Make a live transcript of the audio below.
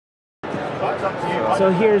So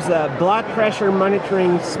here's a blood pressure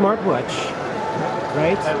monitoring smartwatch,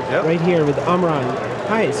 right? Yep. Right here with Omron.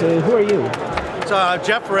 Hi, so who are you? So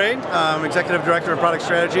Jeff Ray, Executive Director of Product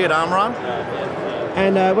Strategy at Omron.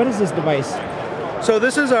 And what is this device? So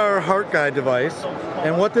this is our HeartGuide device,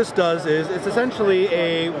 and what this does is it's essentially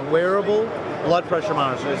a wearable blood pressure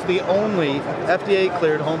monitor. It's the only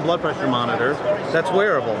FDA-cleared home blood pressure monitor that's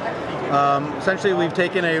wearable. Essentially, we've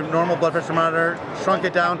taken a normal blood pressure monitor, shrunk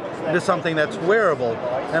it down into something that's wearable.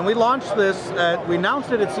 And we launched this, we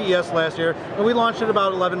announced it at CES last year, and we launched it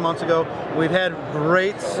about 11 months ago. We've had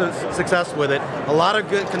great success with it. A lot of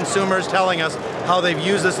good consumers telling us how they've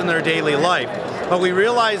used this in their daily life. But we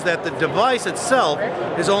realized that the device itself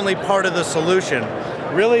is only part of the solution.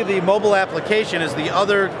 Really, the mobile application is the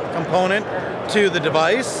other component to the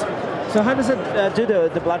device. So how does it do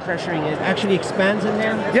the blood pressuring? It actually expands in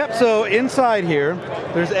there? Yep, so inside here,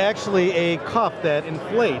 there's actually a cuff that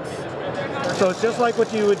inflates. So it's just like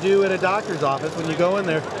what you would do at a doctor's office when you go in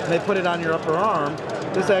there and they put it on your upper arm.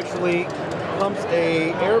 This actually pumps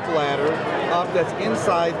a air bladder up that's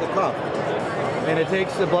inside the cuff. And it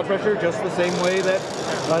takes the blood pressure just the same way that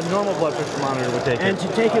a normal blood pressure monitor would take it. And to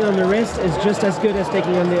take it on the wrist is just as good as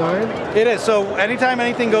taking on the arm? It is. So anytime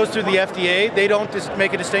anything goes through the FDA, they don't just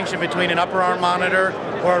make a distinction between an upper arm monitor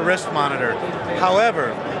or a wrist monitor. However,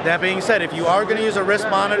 that being said, if you are going to use a wrist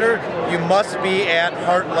monitor, you must be at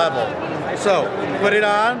heart level. So put it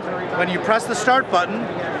on. When you press the start button,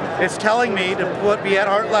 it's telling me to be at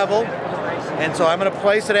heart level. And so I'm going to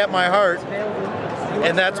place it at my heart.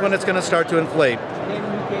 And that's when it's going to start to inflate.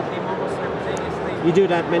 You do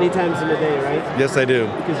that many times in a day, right? Yes, I do.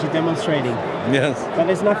 Because you're demonstrating. Yes. But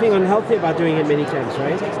there's nothing unhealthy about doing it many times,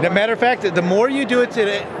 right? As a matter of fact, the more you do it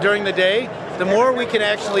during the day, the more we can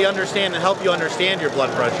actually understand and help you understand your blood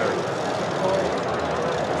pressure.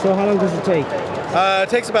 So how long does it take? It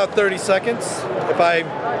takes about 30 seconds.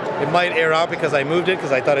 It might air out because I moved it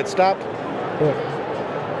because I thought it stopped. Yeah.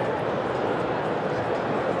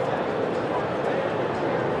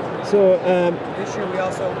 So this year we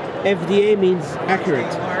also FDA means accurate.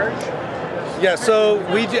 Yeah, so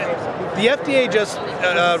the FDA just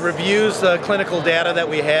reviews the clinical data that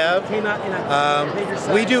we have.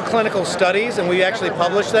 We do clinical studies, and we actually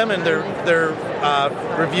publish them, and they're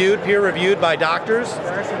peer reviewed by doctors,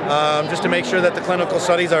 just to make sure that the clinical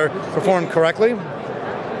studies are performed correctly.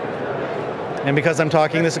 And because I'm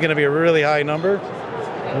talking, this is going to be a really high number.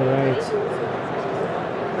 All right.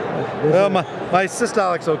 Well, my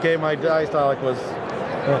systolic's okay. My diastolic was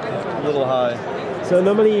a little high. So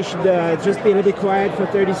normally you should just be a little bit quiet for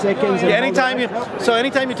 30 seconds. Yeah, anytime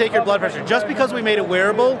you take your blood pressure, just because we made it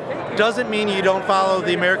wearable doesn't mean you don't follow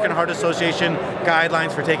the American Heart Association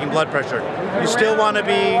guidelines for taking blood pressure. You still want to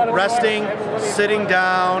be resting, sitting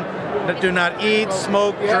down, do not eat,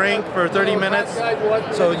 smoke, drink for 30 minutes.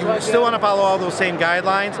 So you still want to follow all those same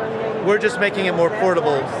guidelines. We're just making it more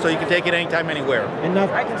portable so you can take it anytime, anywhere. And not,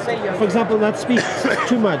 for example, not speak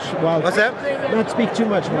too much while... What's that? Not speak too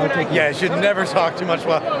much while taking it. Yeah, you should never talk too much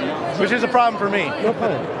while... Which is a problem for me. No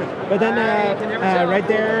problem. But then right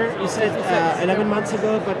there, you said 11 months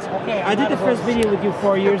ago, but I did the first video with you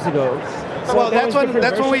 4 years ago. So well, that's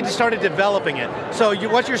when we started developing it. So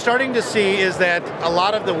what you're starting to see is that a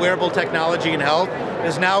lot of the wearable technology in health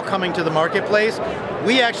is now coming to the marketplace.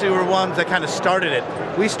 We actually were ones that kind of started it.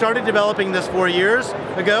 We started developing this 4 years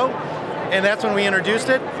ago, and that's when we introduced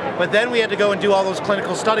it. But then we had to go and do all those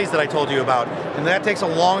clinical studies that I told you about. And that takes a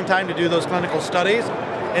long time to do those clinical studies.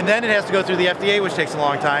 And then it has to go through the FDA, which takes a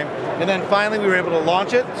long time. And then finally we were able to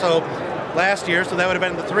launch it, so last year, so that would have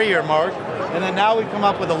been the 3-year mark. And then now we've come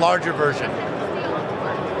up with a larger version.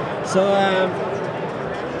 So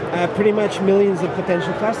pretty much millions of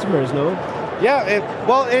potential customers, no? Yeah,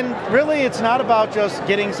 and really it's not about just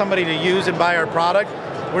getting somebody to use and buy our product.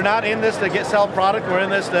 We're not in this to sell product, we're in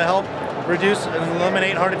this to help reduce and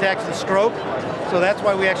eliminate heart attacks and stroke. So that's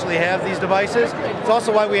why we actually have these devices. It's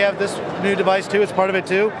also why we have this new device too, it's part of it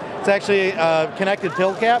too. It's actually a connected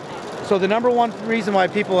pill cap. So the number one reason why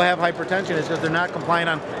people have hypertension is because they're not compliant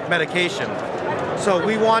on medication. So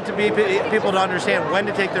we want people to understand when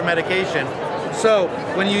to take their medication. So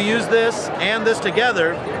when you use this and this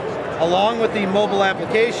together, along with the mobile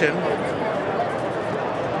application,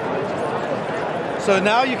 so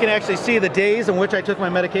now you can actually see the days in which I took my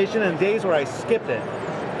medication and days where I skipped it.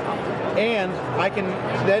 And I can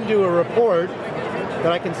then do a report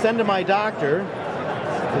that I can send to my doctor.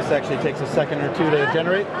 This actually takes a second or two to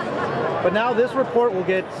generate. But now this report will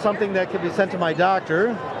get something that can be sent to my doctor.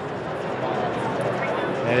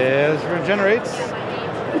 As it generates.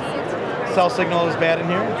 Cell signal is bad in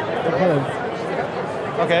here.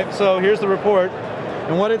 Okay, so here's the report.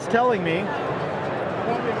 And what it's telling me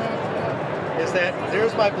is that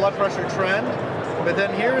there's my blood pressure trend, but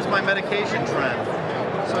then here's my medication trend.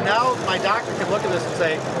 So now my doctor can look at this and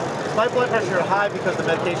say, is my blood pressure high because the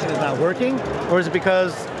medication is not working, or is it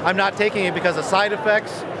because I'm not taking it because of side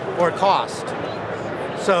effects or cost?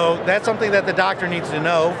 So that's something that the doctor needs to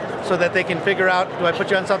know so that they can figure out, do I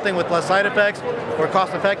put you on something with less side effects or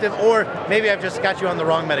cost effective, or maybe I've just got you on the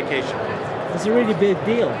wrong medication. It's a really big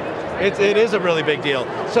deal. It is a really big deal.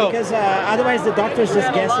 So because otherwise the doctor's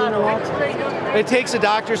just guessing a lot. It takes a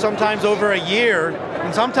doctor sometimes over a year,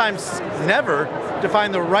 and sometimes never, to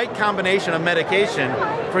find the right combination of medication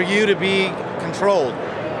for you to be controlled.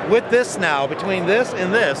 With this now, between this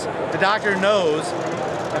and this, the doctor knows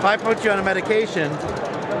if I put you on a medication,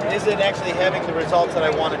 is it actually having the results that I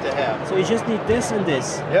want it to have? So you just need this and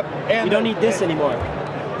this. Yep. And you don't need this anymore.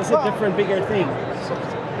 It's a different, bigger thing.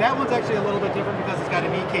 That one's actually a little bit different because it's got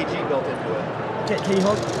an EKG built into it. Can you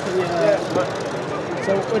hold?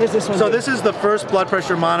 So what is this one? So this is the first blood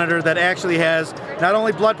pressure monitor that actually has not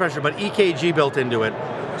only blood pressure, but EKG built into it.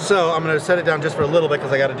 So I'm going to set it down just for a little bit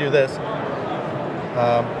because I got to do this.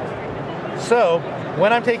 So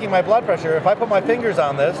when I'm taking my blood pressure, if I put my fingers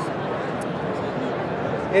on this,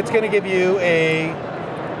 it's going to give you a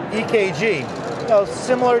EKG. So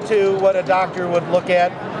similar to what a doctor would look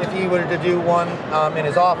at if he were to do one in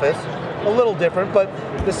his office. A little different, but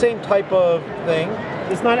the same type of thing.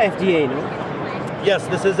 It's not FDA, no? Yes,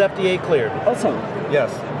 this is FDA cleared. Awesome.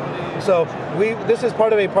 Yes. So this is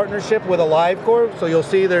part of a partnership with AliveCor. So you'll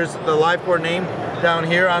see there's the AliveCor name down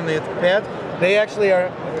here on the pads. They actually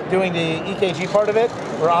are doing the EKG part of it,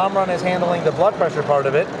 where Omron is handling the blood pressure part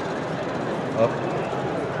of it.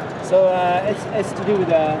 So it's to do with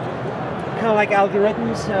kind of like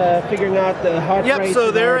algorithms, figuring out the heart rate. Yep,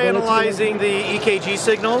 so they're analyzing the EKG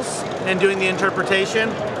signals and doing the interpretation,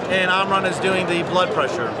 and Omron is doing the blood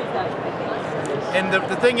pressure. And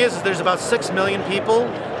the thing is there's about 6 million people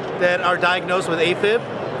that are diagnosed with AFib,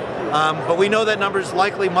 but we know that number is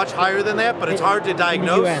likely much higher than that, but it's hard to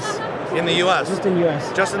diagnose. In the U.S. Just in the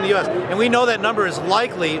U.S. Just in the U.S. And we know that number is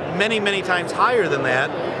likely many, many times higher than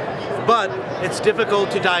that, but it's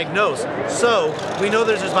difficult to diagnose. So we know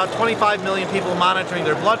there's about 25 million people monitoring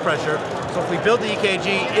their blood pressure. So if we build the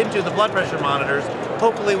EKG into the blood pressure monitors,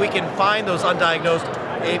 hopefully we can find those undiagnosed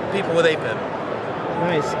people with AFib.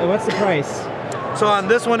 Nice. And what's the price? So on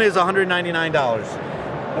this one is $199.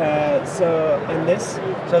 And this?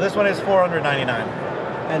 So this one is $499.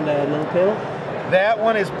 And a little pill? That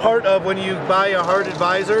one is part of when you buy a Heart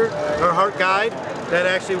Advisor or HeartGuide. That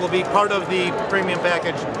actually will be part of the premium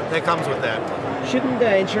package that comes with that. Shouldn't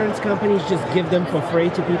the insurance companies just give them for free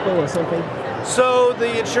to people or something? So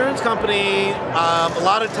the insurance company, a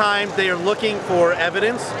lot of times they are looking for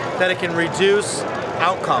evidence that it can reduce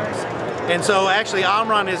outcomes. And so actually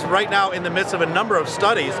Omron is right now in the midst of a number of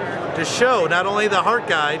studies to show not only the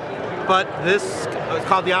HeartGuide, but this is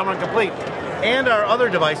called the Omron Complete, and our other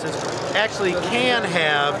devices actually can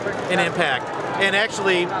have an impact. And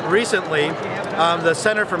actually recently, the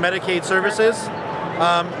Center for Medicaid Services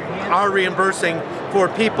are reimbursing for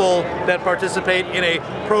people that participate in a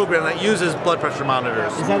program that uses blood pressure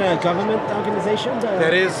monitors. Is that a government organization?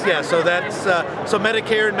 That is, yeah. So that's so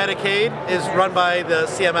Medicare and Medicaid is run by the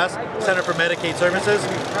CMS, Center for Medicaid Services.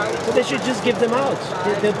 So they should just give them out.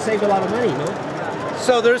 They'd save a lot of money, no?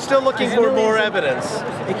 So they're still looking for more evidence.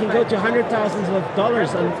 It can go to hundreds of thousands of dollars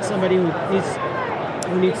on somebody who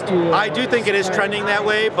needs to. I do think it is trending that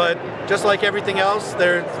way, but just like everything else,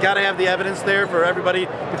 there's got to have the evidence there for everybody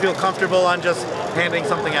to feel comfortable on just handing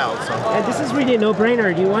something out. So. And this is really a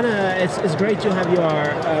no-brainer. Do you want to? It's great to have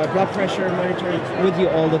your blood pressure monitoring with you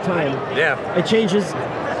all the time. Yeah. It changes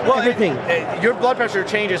everything. Your blood pressure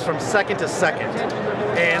changes from second to second,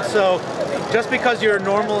 and so just because you're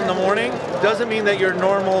normal in the morning doesn't mean that you're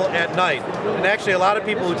normal at night. And actually, a lot of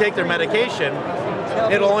people who take their medication,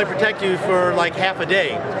 it'll only protect you for like half a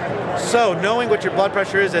day. So knowing what your blood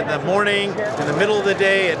pressure is in the morning, in the middle of the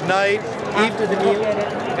day, at night,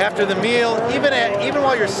 after the meal, even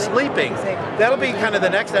while you're sleeping, that'll be kind of the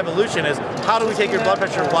next evolution is how do we take your blood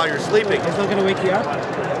pressure while you're sleeping? It's not going to wake you up?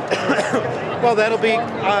 Well, that'll be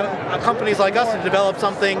companies like us to develop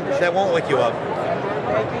something that won't wake you up.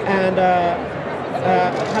 And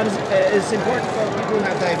it's important for people who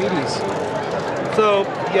have diabetes. So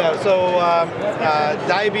yeah,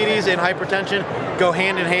 diabetes and hypertension go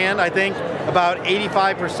hand in hand. I think about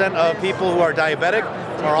 85% of people who are diabetic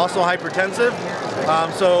are also hypertensive.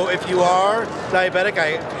 So if you are diabetic,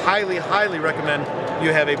 I highly, highly recommend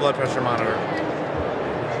you have a blood pressure monitor.